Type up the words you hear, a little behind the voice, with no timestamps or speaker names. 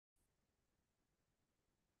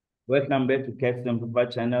Welcome back to Capstone Paper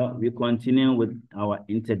Channel. We continue with our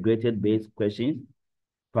integrated base questions,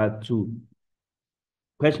 part 2.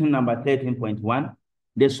 Question number 13.1.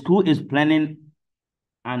 The school is planning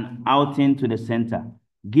an outing to the center.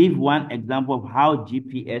 Give one example of how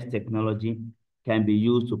GPS technology can be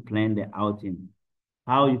used to plan the outing.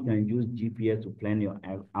 How you can use GPS to plan your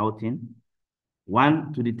outing.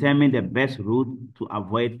 1, to determine the best route to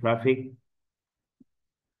avoid traffic.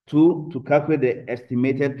 2, to calculate the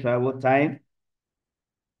estimated travel time.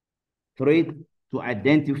 3, to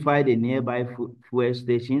identify the nearby fuel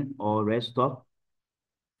station or rest stop.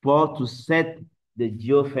 4, to set the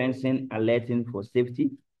geofencing alerting for safety.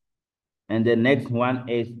 And the next one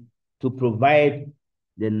is to provide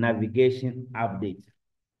the navigation update.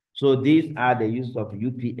 So these are the use of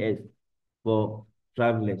UPS for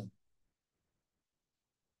travelers.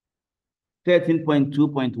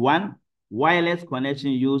 13.2.1, wireless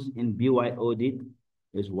connection used in BYOD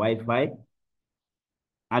is Wi-Fi.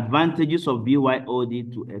 Advantages of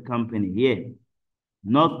BYOD to a company here,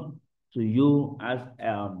 not to you as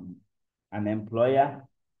an employer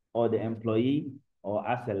or the employee or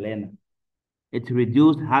as a learner. It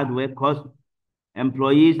reduced hardware costs.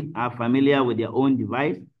 Employees are familiar with their own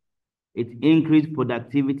device. It increased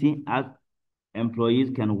productivity as employees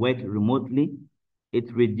can work remotely.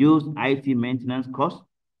 It reduced IT maintenance costs,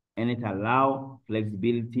 and it allows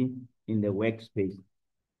flexibility in the workspace.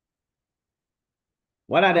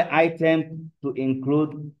 What are the items to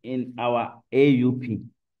include in our AUP,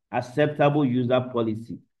 acceptable user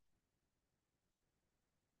policy?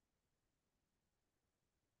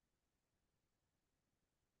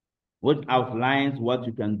 Which outlines what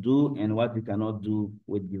you can do and what you cannot do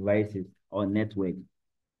with devices or network.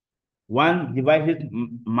 1, devices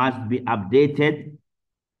must be updated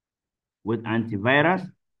with antivirus.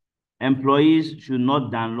 Employees should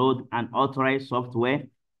not download unauthorized software.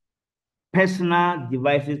 Personal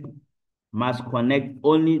devices must connect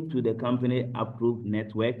only to the company-approved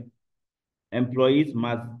network. Employees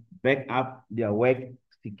must back up their work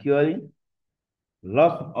securely.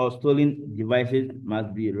 Lost or stolen devices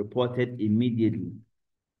must be reported immediately.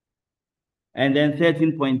 And then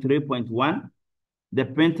 13.3.1, the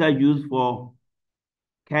printer used for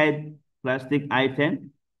CAD plastic items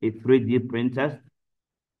is 3D printers.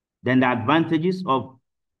 Then the advantages of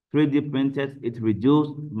 3D printers, it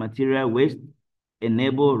reduces material waste,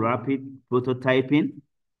 enable rapid prototyping,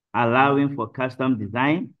 allowing for custom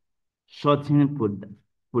design, shortening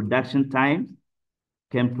production times,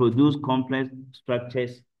 can produce complex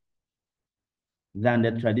structures than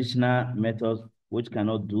the traditional methods, which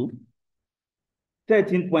cannot do.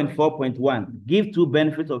 13.4.1, give 2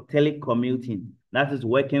 benefits of telecommuting, that is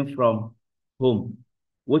working from home,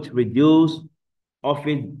 which reduce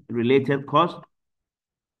office-related costs,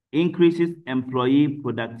 increases employee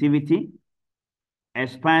productivity,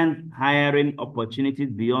 expand hiring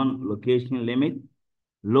opportunities beyond location limit,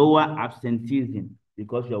 lower absenteeism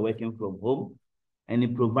because you're working from home, and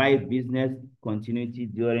it provides business continuity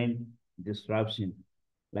during disruption.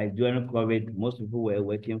 Like during COVID, most people were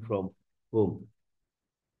working from home.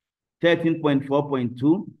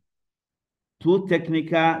 13.4.2, 2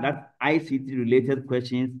 technical, that's ICT-related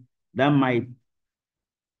questions that might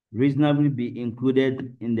reasonably be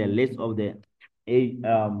included in the list of the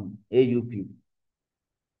AUP.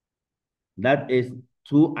 That is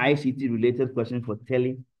 2 ICT-related questions for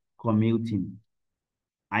telecommuting.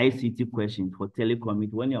 ICT questions for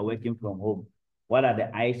telecommuting. When you're working from home, what are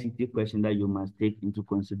the ICT questions that you must take into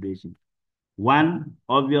consideration? 1,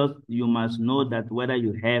 obvious, you must know that whether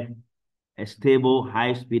you have a stable,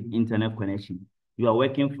 high-speed internet connection. You are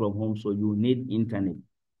working from home, so you need internet.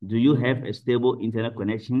 Do you have a stable internet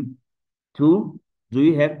connection? 2, do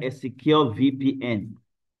you have a secure VPN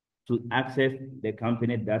to access the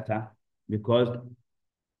company data? Because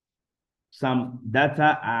some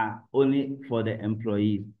data are only for the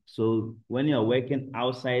employees. So when you're working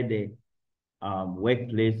outside the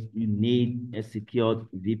workplace, you need a secured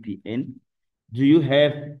VPN. Do you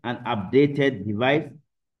have an updated device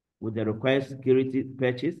with the required security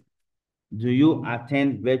patches? Do you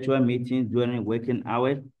attend virtual meetings during working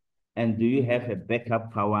hours? And do you have a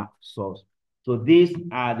backup power source? So these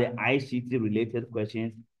are the ICT-related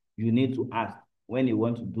questions you need to ask when you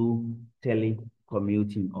want to do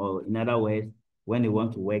telecommuting, or in other words, when you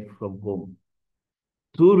want to work from home.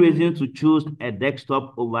 2 reasons to choose a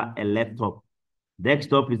desktop over a laptop.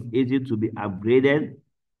 Desktop is easy to be upgraded,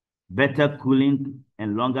 better cooling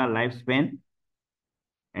and longer lifespan,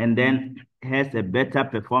 and then has a better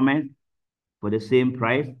performance for the same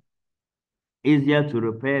price, easier to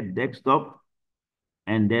repair desktop,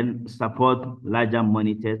 and then support larger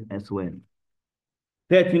monitors as well.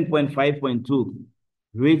 13.5.2,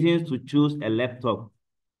 reasons to choose a laptop.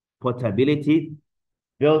 Portability,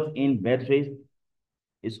 built-in batteries,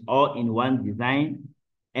 is all-in-one design,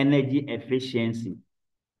 energy efficiency.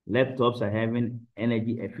 Laptops are having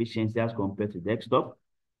energy efficiency as compared to desktop,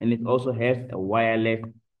 and it also has a wireless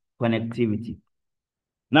connectivity.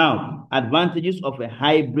 Now, advantages of a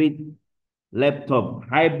hybrid laptop.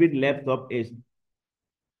 Hybrid laptop is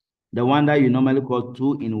the one that you normally call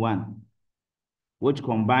two-in-one, which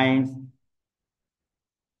combines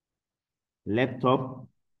laptop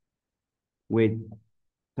with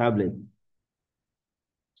tablet.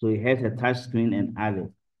 So it has a touch screen and others.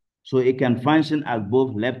 So it can function as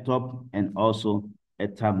both laptop and also a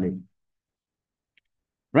tablet.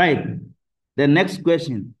 Right. The next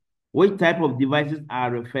question, which type of devices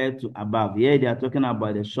are referred to above? Here they are talking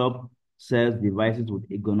about the shop sells devices with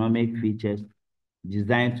ergonomic features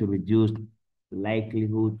designed to reduce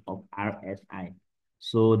likelihood of RSI.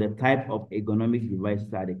 So the type of ergonomic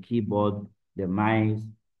devices are the keyboard, the mice,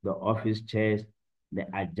 the office chairs, the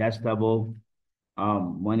adjustable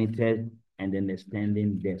monitors, and then the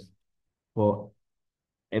standing desk. For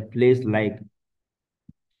a place like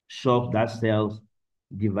shop that sells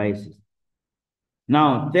devices.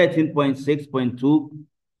 Now, 13.6.2,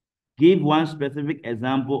 give one specific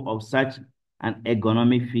example of such an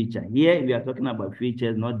ergonomic feature. Here, we are talking about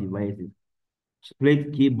features, not devices.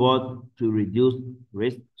 Split keyboard to reduce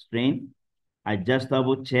wrist strain,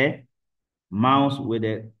 adjustable chair, mouse with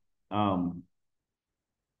a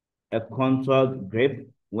controlled grip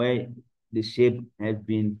where the shape has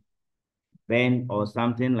been bent or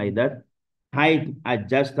something like that, height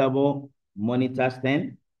adjustable monitor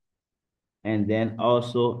stand, and then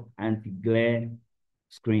also anti-glare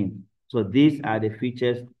screen. So these are the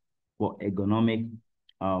features for ergonomic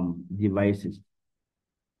devices.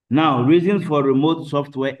 Now, reasons for remote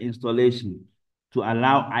software installation to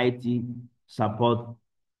allow IT support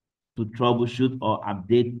to troubleshoot or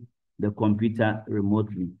update the computer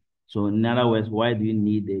remotely. So in other words, why do you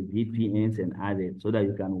need the VPNs and others so that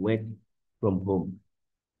you can work from home?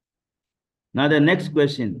 Now, the next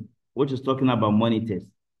question, which is talking about monitors.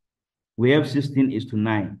 We have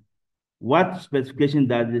 16:9. What specification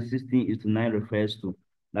does the 16:9 refers to?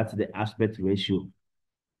 That's the aspect ratio.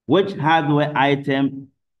 Which hardware item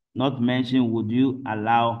not mentioned would you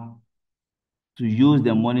allow to use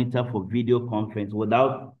the monitor for video conference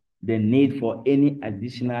without the need for any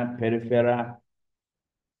additional peripheral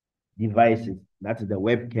devices? That's the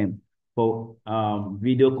webcam. For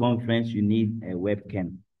video conference, you need a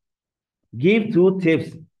webcam. Give 2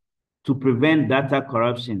 tips to prevent data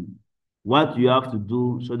corruption. What you have to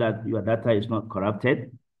do so that your data is not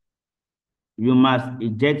corrupted. You must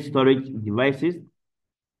eject storage devices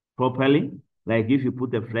properly. Like if you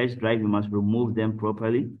put a flash drive, you must remove them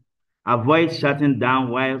properly. Avoid shutting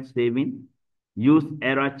down while saving. Use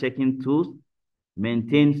error checking tools.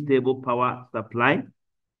 Maintain stable power supply.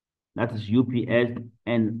 That is UPS.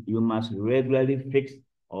 And you must regularly fix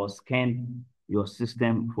or scan your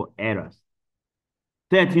system for errors.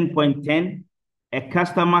 13.10, a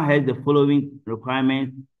customer has the following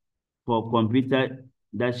requirements for a computer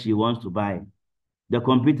that she wants to buy. The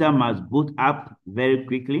computer must boot up very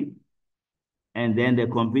quickly, and then the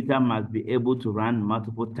computer must be able to run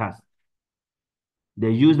multiple tasks.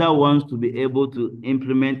 The user wants to be able to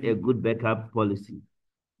implement a good backup policy.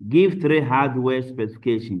 Give 3 hardware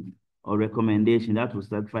specifications or recommendations that will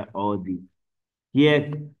satisfy all these.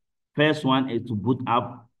 Here, first one is to boot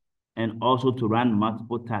up and also to run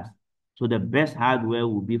multiple tasks. So the best hardware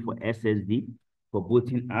will be for SSD for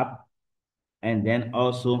booting up, and then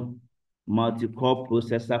also multi-core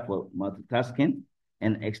processor for multitasking,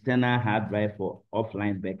 and external hard drive for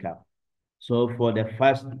offline backup. So for the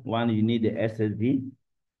first one, you need the SSD,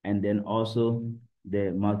 and then also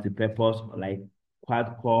the multi-purpose like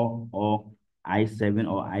quad-core or i7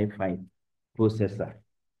 or i5 processor.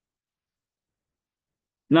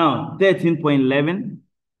 Now, 13.11,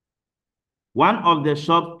 one of the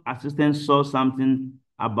shop assistants saw something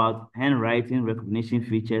about handwriting recognition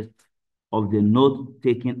features of the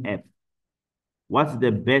note-taking app. What's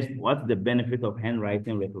the benefit of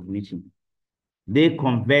handwriting recognition? They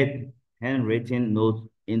convert handwritten notes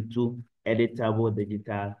into editable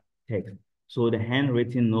digital text. So the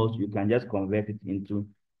handwritten notes, you can just convert it into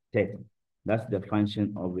text. That's the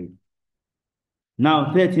function of it.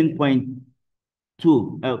 Now,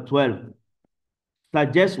 13.12.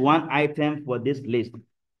 Suggest one item for this list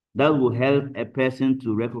that will help a person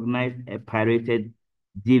to recognize a pirated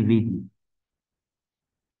DVD.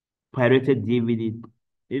 Pirated DVD.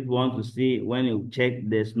 If you want to see, when you check,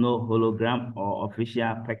 there's no hologram or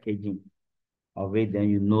official packaging. of it, then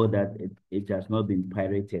you know that it has not been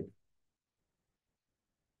pirated.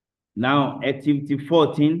 Now, activity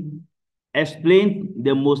 14, explain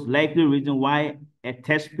the most likely reason why a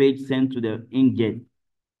test page sent to the inkjet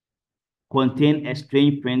contained a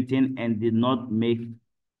strange printing and did not make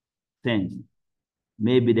sense.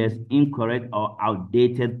 Maybe there's incorrect or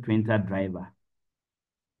outdated printer driver.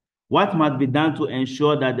 What must be done to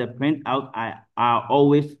ensure that the printouts are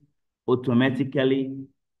always automatically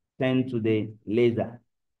sent to the laser?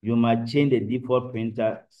 You must change the default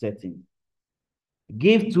printer setting.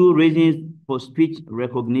 Give 2 reasons for speech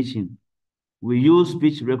recognition. We use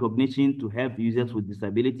speech recognition to help users with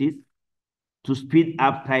disabilities, to speed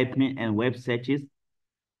up typing and web searches,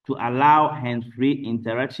 to allow hands-free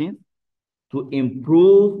interaction, to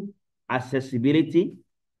improve accessibility,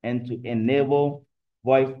 and to enable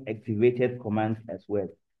voice-activated commands as well.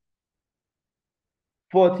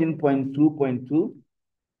 14.2.2,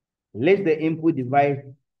 list the input device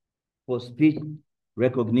for speech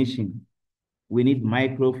recognition. We need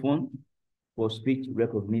microphone for speech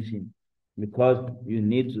recognition because you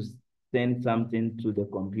need to send something to the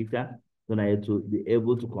computer so that it will be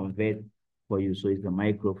able to convert for you. So it's a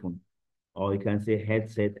microphone, or you can say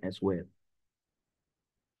headset as well.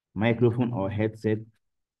 Microphone or headset.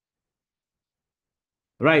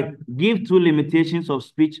 Right, give 2 limitations of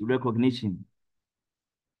speech recognition.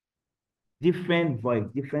 Different voice,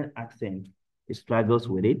 different accent, it struggles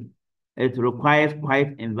with it. It requires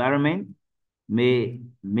quiet environment, may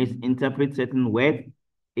misinterpret certain words.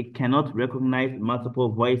 It cannot recognize multiple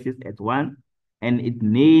voices at once, and it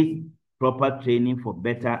needs proper training for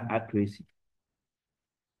better accuracy.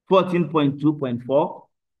 14.2.4,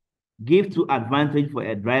 give 2 advantage for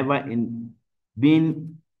a driver in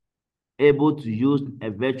being able to use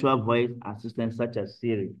a virtual voice assistant such as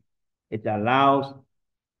Siri. It allows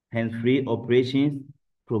hands-free operations,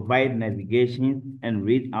 provide navigation, and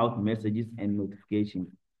read out messages and notifications.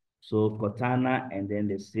 So Cortana and then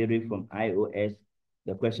the Siri from iOS,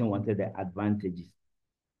 the question wanted the advantages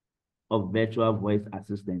of virtual voice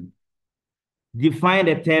assistant. Define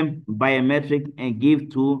the term biometric and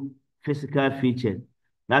give 2 physical features.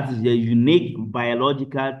 That is the unique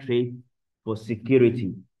biological trait for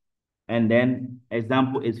security. And then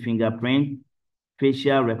example is fingerprint,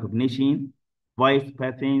 facial recognition, voice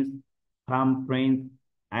patterns, palm print,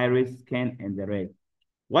 iris scan, and the rest.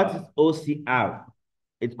 What is OCR?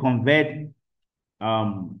 It converts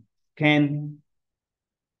scan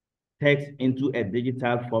text into a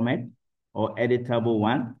digital format or editable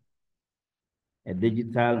one, a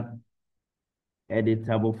digital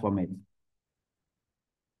editable format.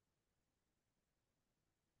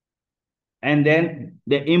 And then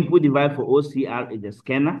the input device for OCR is the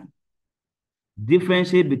scanner.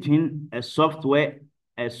 Differentiate between a soft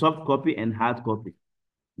copy and hard copy.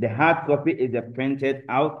 The hard copy is the printed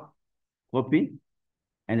out copy,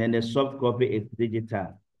 and then the soft copy is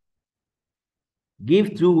digital.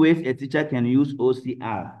 Give 2 ways a teacher can use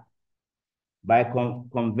OCR: by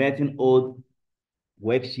converting old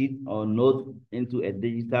worksheet or note into a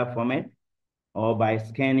digital format, or by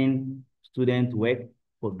scanning student work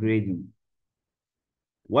for grading.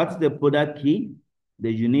 What's the product key?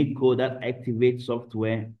 The unique code that activates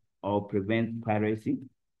software or prevents piracy.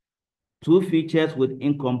 2 features with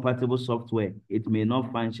incompatible software. It may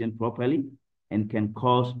not function properly and can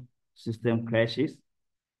cause system crashes.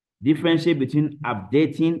 Differentiate between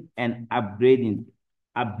updating and upgrading.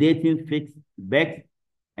 Updating fixes bugs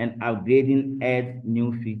and upgrading adds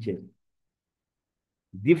new features.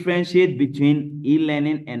 Differentiate between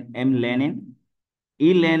e-learning and m-learning.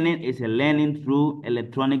 E-learning is a learning through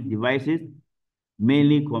electronic devices,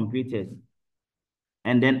 mainly computers.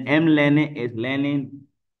 And then m-learning is learning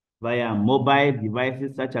via mobile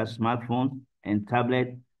devices such as smartphones and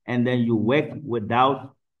tablets, and then you work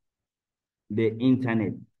without the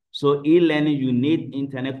internet. So e-learning, you need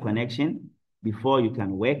internet connection before you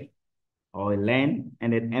can work or learn,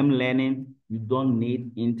 and then m-learning, you don't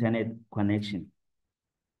need internet connection.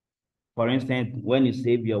 For instance, when you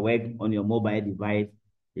save your work on your mobile device,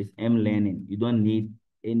 it's m-learning. You don't need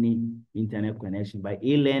any internet connection. By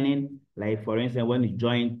e-learning, like for instance, when you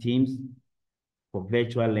join Teams for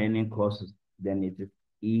virtual learning courses, then it is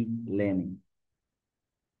e-learning.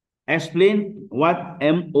 Explain what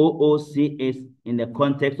MOOC is in the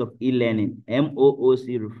context of e-learning.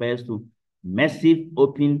 MOOC refers to Massive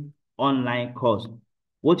Open Online Course,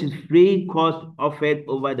 which is free course offered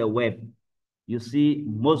over the web. You see,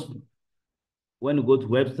 when you go to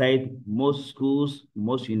website, most schools,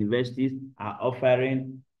 most universities are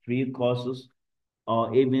offering free courses,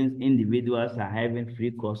 or even individuals are having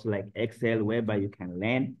free courses like Excel, whereby you can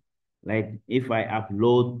learn. Like if I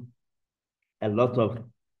upload a lot of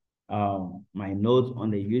my notes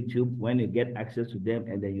on the YouTube when you get access to them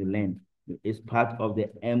and then you learn. It's part of the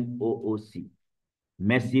MOOC,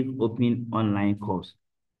 Massive Open Online Course.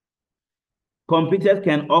 Computers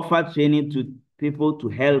can offer training to people to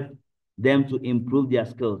help them to improve their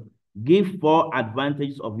skills. Give 4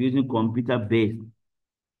 advantages of using computer-based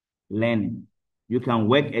learning. You can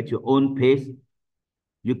work at your own pace.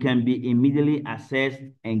 You can be immediately assessed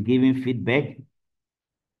and given feedback.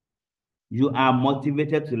 You are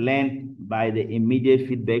motivated to learn by the immediate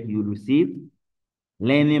feedback you receive.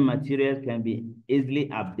 Learning materials can be easily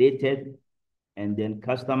updated and then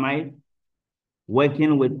customized.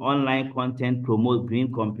 Working with online content promotes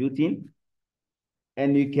green computing.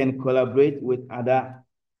 And you can collaborate with other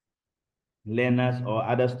learners or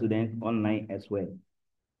other students online as well.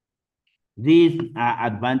 These are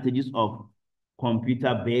advantages of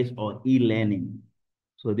computer-based or e-learning.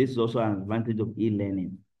 So this is also an advantage of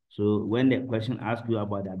e-learning. So when the question asks you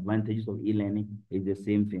about the advantages of e-learning, it's the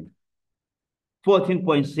same thing.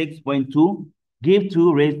 14.6.2, give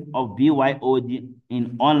 2 risks of BYOD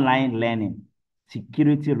in online learning.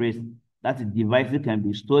 Security risk, that is devices can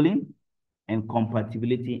be stolen, and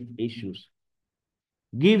compatibility issues.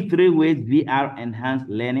 Give 3 ways VR enhance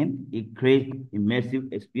learning. It creates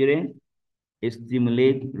immersive experience. It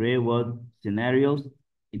stimulates real-world scenarios.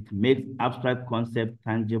 It makes abstract concepts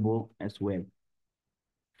tangible as well.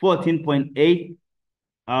 14.8,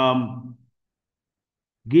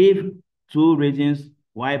 give 2 reasons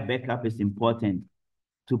why backup is important: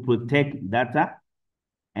 to protect data,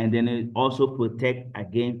 and then it also protect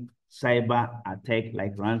against cyber attack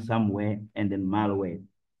like ransomware and then malware.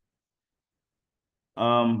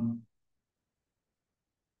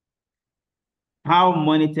 How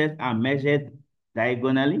monitors are measured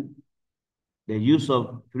diagonally. The use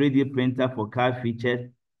of 3D printer for card features.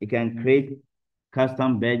 It can create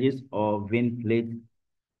custom badges or VIN plates.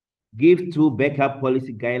 Give 2 backup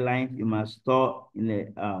policy guidelines. You must store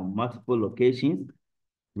in multiple locations.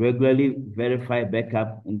 Regularly verify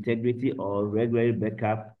backup integrity or regularly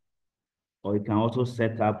backup, or you can also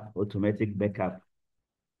set up automatic backup.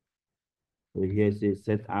 So here it says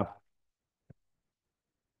set up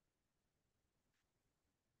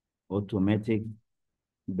automatic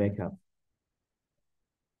backup.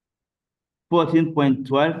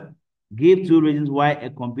 14.12, give 2 reasons why a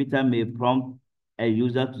computer may prompt a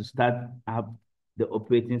user to start up the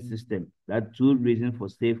operating system. That 2 reasons for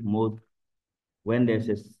safe mode when there's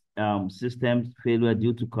a system failure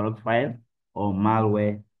due to corrupt file or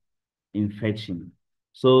malware infection.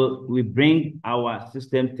 So we bring our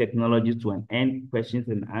system technology to an end, questions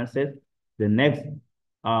and answers. The next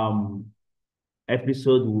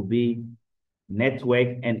episode will be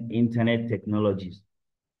network and internet technologies.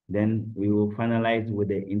 Then we will finalize with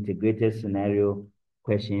the integrated scenario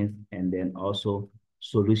questions and then also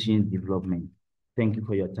solution development. Thank you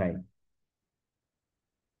for your time.